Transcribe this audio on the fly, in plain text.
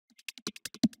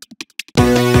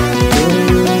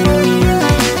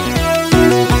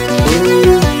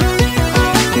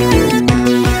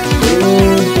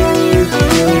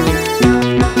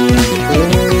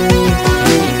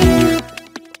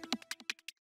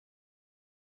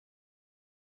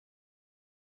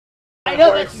I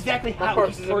know that's exactly how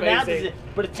he pronounces it,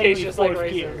 but it's tastes just like fourth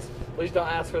raisins. gear. Please don't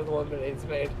ask for the lemonade's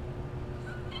made.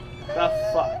 The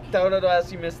fuck? Don't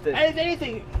ask, you missed it. And if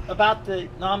anything about the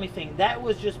Nami thing, that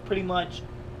was just pretty much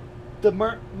the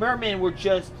mermen were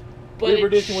just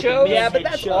reproducing what the men yeah, but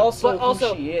had that's shown. also But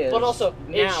also- who she is. but also,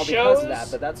 now it because shows- of that,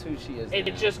 but that's who she is. And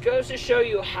now. it just goes to show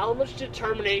you how much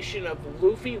determination of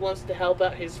Luffy wants to help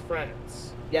out his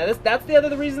friends. Yeah, that's the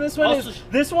other reason this one Also, is.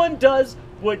 This one does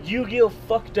what Yu-Gi-Oh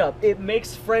fucked up. It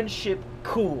makes friendship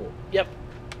cool. Yep.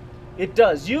 It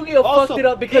does. Yu-Gi-Oh Also, fucked it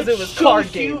up because it was shows card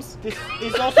you- games. This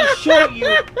is also showing you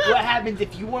what happens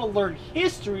if you want to learn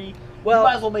history. Well- you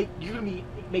might as well you're gonna be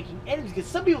making enemies because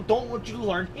some people don't want you to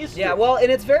learn history. Yeah, well,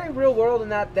 and it's very real world in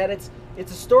that it's a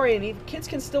story, and kids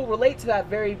can still relate to that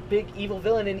very big evil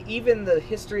villain, and even the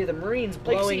history of the Marines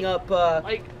blowing up.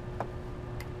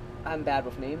 I'm bad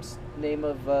with names. Name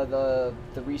of the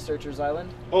researchers' island.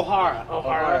 O'Hara.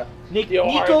 O'Hara. Nick, The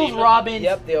O'Hara Nichols demon. Robbins.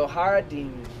 Yep, the O'Hara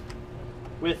demon.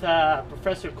 With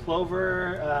Professor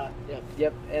Clover.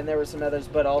 Yep, and there were some others,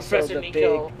 but also Professor the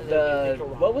Nico, big and then Nico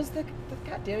what was the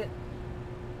god damn it?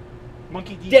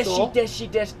 Monkey D. Soul.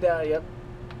 Deshi. Yep.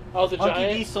 Oh, the Monkey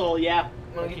giant. D. Soul, yeah.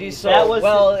 Monkey D. That Soul. was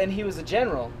Well, and he was a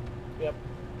general. Yep.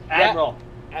 Admiral.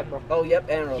 Admiral. Oh, yep,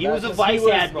 admiral. He That- was a 'cause vice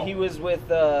admiral. He was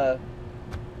with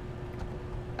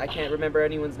I can't remember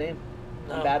anyone's name.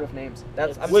 I'm No. bad with names.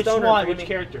 I'm Which stoner, one? forgive Which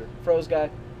me. character? Froze guy.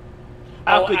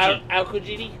 Aokiji.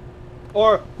 Aokiji.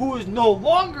 Or who is no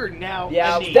longer now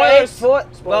Yeah, a name.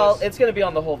 Spoilers. well, it's gonna be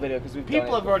on the whole video because we've People done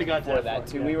it have already got before that that far,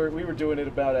 too. yeah. We were doing it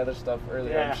about other stuff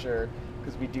earlier, Yeah. I'm sure,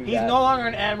 because we do He's that. no longer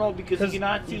an admiral because he 'Cause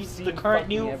cannot you've see seen the current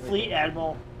fucking new everything. fleet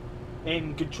admiral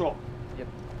in control. Yep.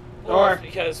 Or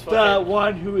because the fucking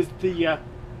one who is the,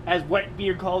 as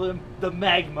Whitebeard called him, the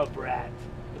magma brat.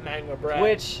 the magma brat.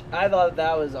 Which I thought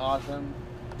that was awesome.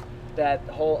 That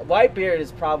whole Whitebeard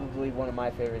is probably one of my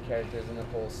favorite characters in the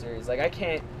whole series. Like I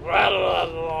can't.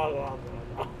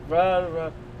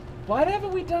 Why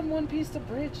haven't we done One Piece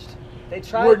abridged? They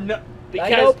tried. We're no,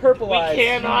 Because I know Purple we Eyes.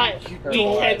 cannot, You we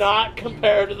Purple Eyes. cannot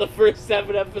compare to the first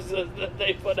 7 episodes that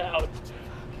they put out.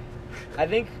 I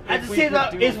think At if the we same could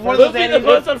time, do it's a one of first- those Luffy the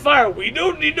boat's on fire. We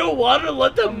don't need no water.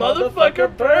 Let the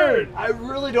motherfucker burn. I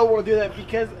really don't want to do that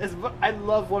because I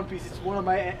love One Piece. It's one of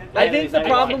my. I think the animes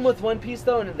problem watch. with One Piece,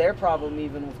 though, and their problem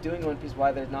even with doing One Piece,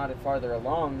 why they're not farther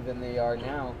along than they are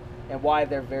now, and why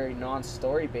they're very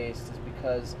non-story based, is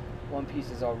because One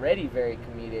Piece is already very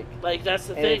comedic, Like that's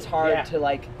the and thing. it's hard Yeah. to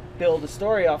like build a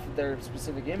story off of their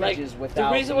specific images without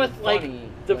the reason being with like funny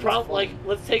the when it's problem, like funny.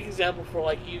 let's take example for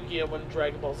like Yu-Gi-Oh and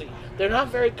Dragon Ball Z. They're not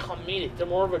very comedic. They're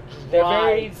more of a dry. They're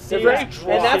very they're serious. very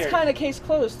dry. And that's kind of Case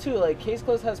Closed too. Like Case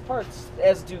Closed has parts,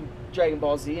 as do Dragon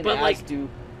Ball Z, and But, as like- do,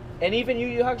 and even Yu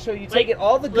Yu Hakusho. You Like- take it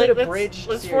all the good let's- abridged.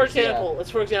 Let's series,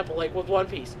 for example, like with One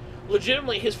Piece.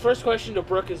 Legitimately, his first question to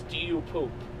Brook is, "Do you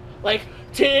poop?" Like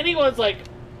to anyone's like,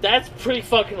 that's pretty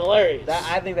fucking hilarious. That,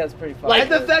 I think that's pretty funny. Like,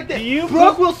 And the fact that Do you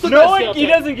Brooke poop? will still No one, skeleton. he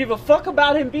doesn't give a fuck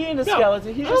about him being a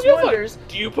skeleton. He I don't just give a fuck. wonders.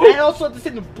 Do you And poop? also at the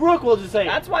same time, Brooke will just say,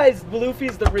 That's why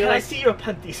Luffy's the real. "Can I see your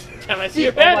panties?" Can I see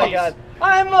your Oh my panties? god!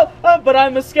 But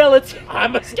I'm a skeleton.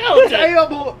 I'm a skeleton. I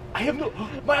have no.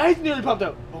 My eyes nearly popped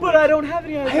out. Oh But my- I don't have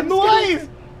any eyes. I have I'm no a skeleton. eyes.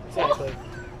 Exactly.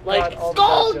 Like, God, all the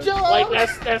Skull bad jokes.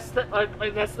 jokes.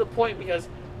 like that's the point because,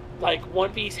 like,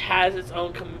 One Piece has its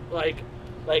own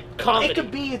comedy. It could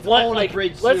be its What, own like,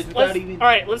 abridged let's, series without let's, even. all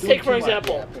right, let's doing take for too much.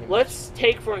 example. Yeah, pretty much. Let's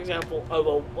take for example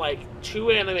of like 2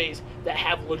 animes that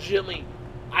have legitimately,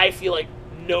 I feel like,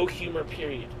 no humor.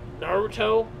 Period.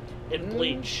 Naruto and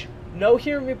Bleach. No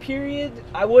humor. Period.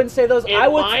 I wouldn't say those. In I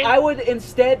would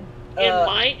instead. In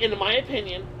my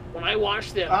opinion, when I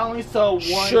watched them, I only saw one.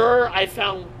 sure I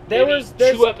found There maybe was-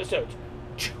 there's- 2 episodes.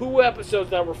 2 episodes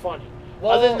that were funny.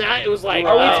 Well, Other than that, it was like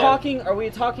Are we oh,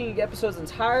 talking episodes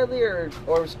entirely, or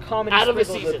is comedy out of a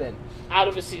sprinkled season? within? Out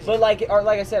of a season. But like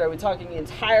I said, are we talking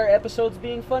entire episodes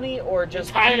being funny, or just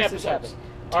Entire pieces episodes. happening?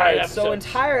 Entire Alright, so episodes.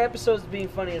 entire episodes being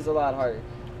funny is a lot harder.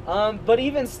 But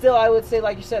even still, I would say,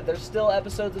 like you said, there's still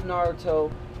episodes of Naruto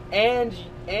and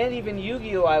even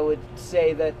Yu-Gi-Oh! I would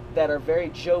say that are very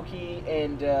jokey,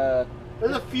 and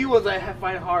There's a few ones I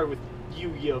find hard with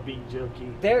Yu-Gi-Oh being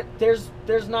jokey.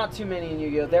 there's not too many in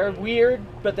Yu-Gi-Oh! They're weird,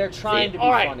 but they're trying to be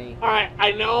funny. Alright,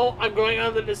 I know I'm going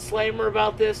on the disclaimer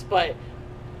about this, but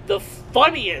the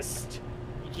funniest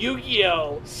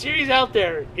Yu-Gi-Oh! Series out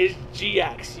there is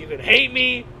GX. You can hate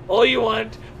me all you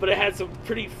want, but it had some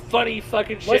pretty funny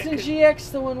fucking shit. Wasn't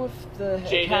GX the one with the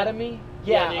Jaden? Academy?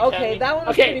 Yeah, Yeah, the okay, Academy. that one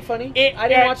was Okay, pretty funny. it- I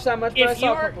didn't it- watch that much, but I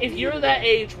saw a couple if you're videos. that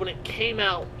age when it came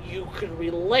out, you could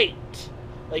relate.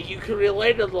 Like, you could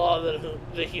relate to a lot of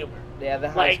the humor. Yeah, the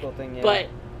high Like, school thing, yeah. but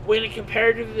when it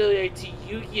comparatively to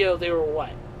Yu-Gi-Oh, they were what?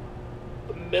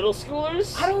 middle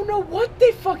schoolers? I don't know what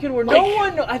they fucking were. No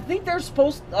one. I think they're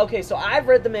supposed. Okay, so I've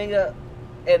read the manga,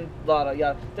 and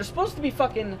yeah, they're supposed to be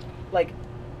fucking like.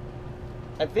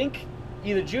 I think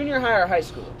either junior high or high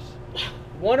schoolers.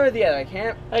 One or the other. I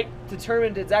can't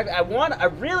determine exactly. I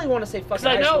really want to say fucking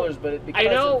high schoolers, but because I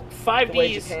know of 5Ds. the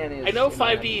way Japan is, I know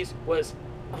 5Ds was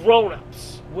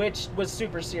grown-ups, which was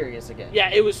super serious again. Yeah,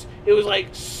 it was like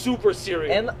super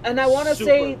serious. And I want to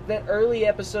say that early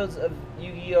episodes of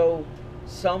Yu-Gi-Oh,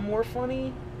 some were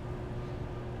funny,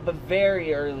 but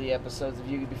very early episodes of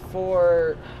Yu-Gi-Oh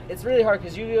before it's really hard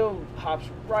because Yu-Gi-Oh hops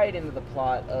right into the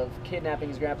plot of kidnapping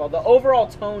his grandpa. The overall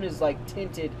tone is like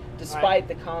tinted despite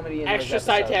the comedy in extra those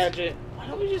side episodes. tangent. Why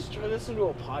don't we just turn this into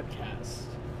a podcast?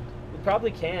 We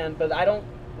probably can, but I don't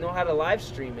know how to live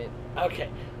stream it. Okay.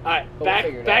 Alright, But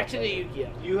back to the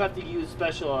Yu-Gi-Oh. You have to use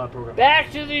special program. Back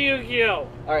to the Yu-Gi-Oh.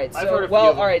 Alright, I've heard so a few well,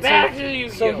 of them. alright, Back so, to the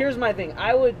Yu-Gi-Oh. so here's my thing.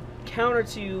 I would counter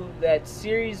to you that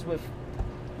series with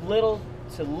little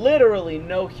to literally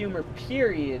no humor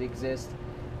period exists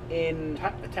in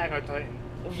Attack on Titan.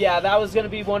 Yeah, that was gonna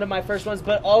be one of my first ones,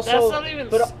 but also That's not even.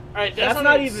 Alright, that's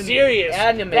not even serious.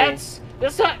 Anime. That's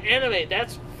not anime.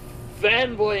 That's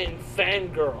fanboy and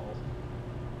fangirl.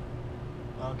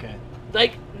 Okay.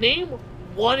 Like, name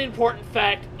one important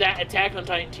fact that Attack on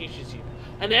Titan teaches you.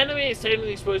 An anime is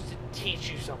technically supposed to teach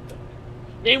you something.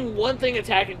 Name one thing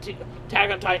Attack on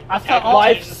Titan.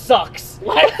 life sucks.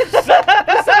 Life sucks.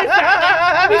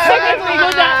 I mean, technically,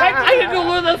 I can go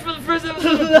learn that for the first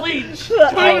episode of Bleach.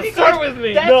 Don't even start with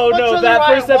me. No, that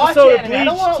first episode of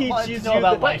Bleach teaches you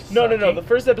that. No, sucking. the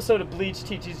first episode of Bleach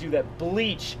teaches you that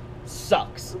Bleach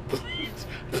sucks.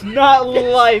 Not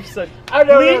life sucks.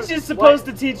 Bleach is supposed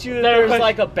to teach you that there's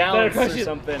like a balance or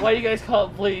something. Why do you guys call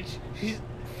it Bleach? She's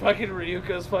fucking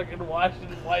Ryuko's fucking washing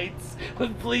whites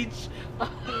with bleach.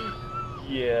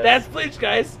 Yeah. That's Bleach,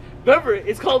 guys. Remember,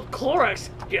 it's called Clorox.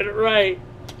 Get it right.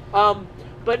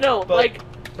 But no, like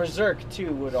Berserk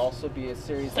 2 would also be a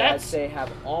series that I'd say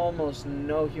have almost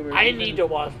no humor. I need to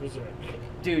watch Berserk.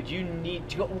 Dude, you need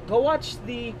to go watch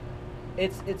the.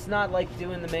 It's not like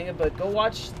doing the manga, but go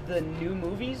watch the new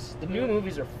movies. The new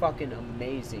movies are fucking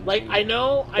amazing. Like, dude. I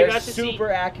know They're I got to see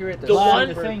super accurate. the one.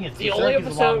 The thing is, the only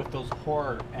episode with those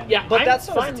horror. Yeah, but I'm that's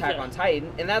fine Attack on Titan,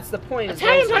 and that's the point.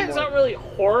 Attack on Titan's not really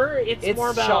horror. It's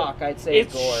more about shock. I'd say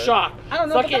it's gore. shock. I don't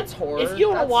know, but that's horror. If you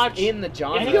want to watch in the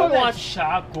genre, if you want to watch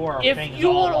shock gore, if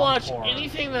you want to watch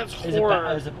anything that's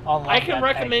horror, I can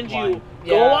recommend you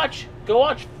go watch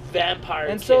Vampire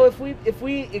and Kid. so if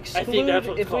we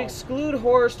exclude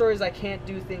horror stories, I can't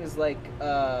do things like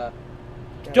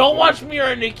don't watch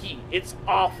Miraniki. It's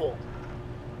awful.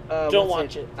 Don't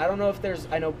watch it. I don't know if there's.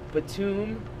 I know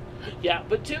Batum. Yeah,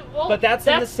 but that's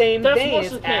in the same vein. It's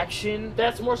suspense. action.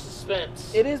 That's more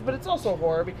suspense. It is, but it's also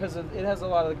horror because it has a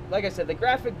lot of, like I said, the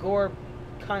graphic gore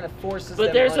kind of forces. But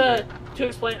them there's under. to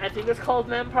explain. I think it's called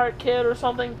Vampire Kid or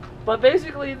something. But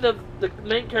basically, the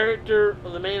main character, or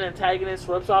the main antagonist,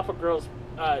 rips off a girl's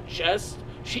chest.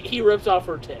 He rips off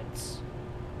her tits.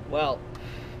 Well,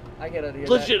 I get out of here.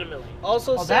 Legitimately.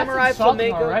 Also, that's Samurai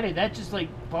Flamenco. Already, that's just like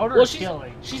boner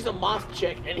killing. She's a moth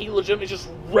chick, and he legitimately just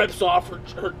rips off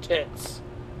her tits.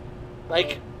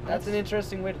 Like. That's an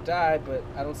interesting way to die, but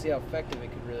I don't see how effective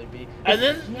it could really be. And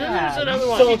then there's another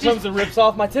one. Someone comes and rips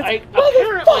off my tits.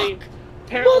 Apparently,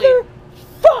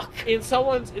 Motherfuck! in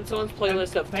someone's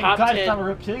playlist of Thank top God 10 it's not a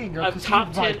reptilian girl, of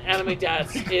top 10 anime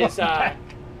deaths is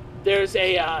there's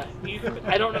a I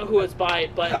don't know who it's by,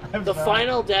 but the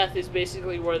final death is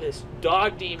basically where this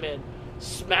dog demon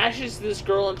smashes this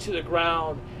girl into the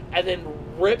ground and then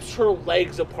rips her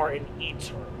legs apart and eats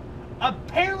her.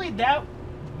 Apparently, that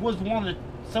was one of the.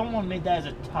 Someone made that as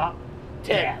a top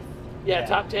 10. death. Yeah,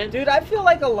 top 10. Dude, I feel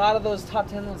like a lot of those top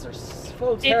 10 ones are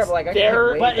so terrible. Like, I can't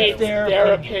wait. But it's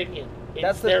their opinion.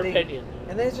 That's their opinion.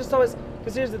 And then it's just always,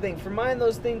 because here's the thing. For mine,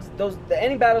 those things, the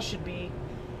ending battle should be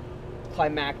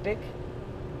climactic.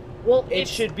 Well, it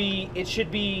should be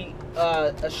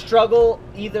a struggle,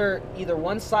 either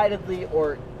one-sidedly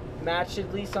or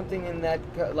matchedly, something in that,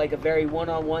 like a very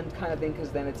one-on-one kind of thing.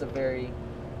 Because then it's a very,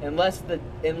 unless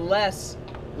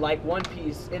like One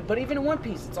Piece, but even in One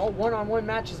Piece, it's all one-on-one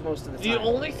matches most of the time. The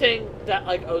only thing that,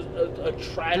 like, a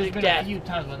tragic death,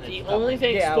 the only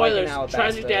thing, spoilers, like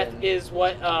tragic death is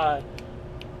what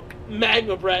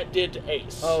Magma Brett did to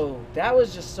Ace. Oh, that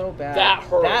was just so bad. That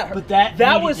hurt. But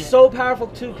that was so powerful,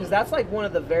 too, because that's, like, one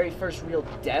of the very first real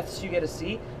deaths you get to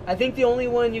see. I think the only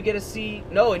one you get to see,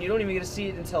 and you don't even get to see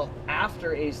it until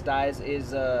after Ace dies,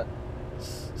 is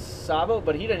Sabo,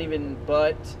 but he doesn't even,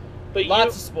 But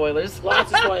Lots of spoilers.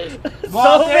 Lots of spoilers.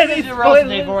 Well, So they've many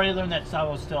already spoilers. learned that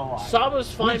Sabo's still alive.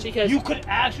 Sabo's fine Which because you could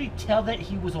actually tell that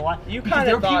he was alive. You Because kind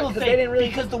there of were thought, people because saying- they didn't really...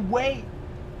 because the way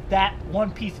that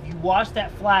One Piece, if you watch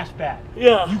that flashback,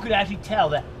 Yeah. you could actually tell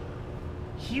that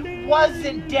he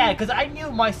wasn't dead. Because I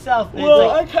knew myself. That Well,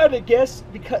 like, I kind of guessed,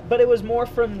 but it was more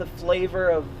from the flavor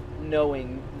of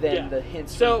knowing than the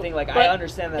hints from the thing. Like, I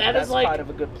understand that that's like, kind of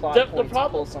a good plot the point to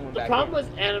pull someone back in. The problem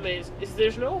with animes is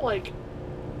there's no, like,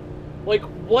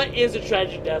 what is a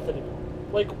tragic death anymore?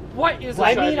 Like, what is a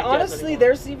tragic death I mean, honestly, anymore?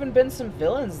 there's even been some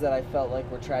villains that I felt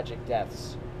like were tragic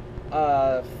deaths.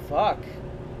 Fuck.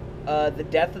 The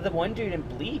death of the one dude in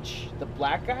Bleach, the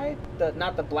black guy,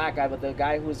 not the black guy, but the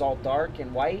guy who was all dark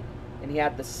and white, and he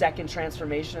had the second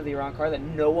transformation of the Iran car that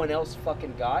no one else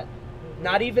fucking got.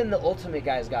 Not even the Ultimate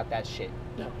guys got that shit.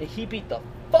 No. And he beat the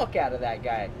fuck out of that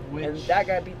guy. And that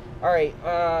guy beat... Alright,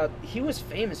 he was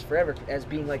famous forever as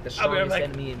being like the strongest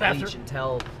enemy in Bleach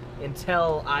until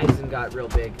Aizen got real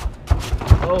big.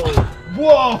 Oh.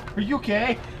 whoa! Are you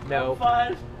okay? No.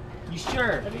 Fine. You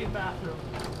sure? I need a bathroom.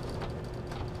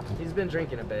 He's been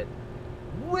drinking a bit.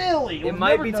 Really? It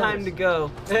might be time to go.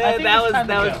 think it's time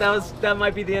to go. That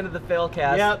might be the end of the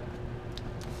FailCast. Yep.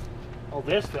 Oh,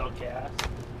 this FailCast.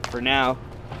 For now.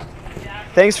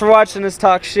 Thanks for watching us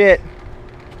talk shit.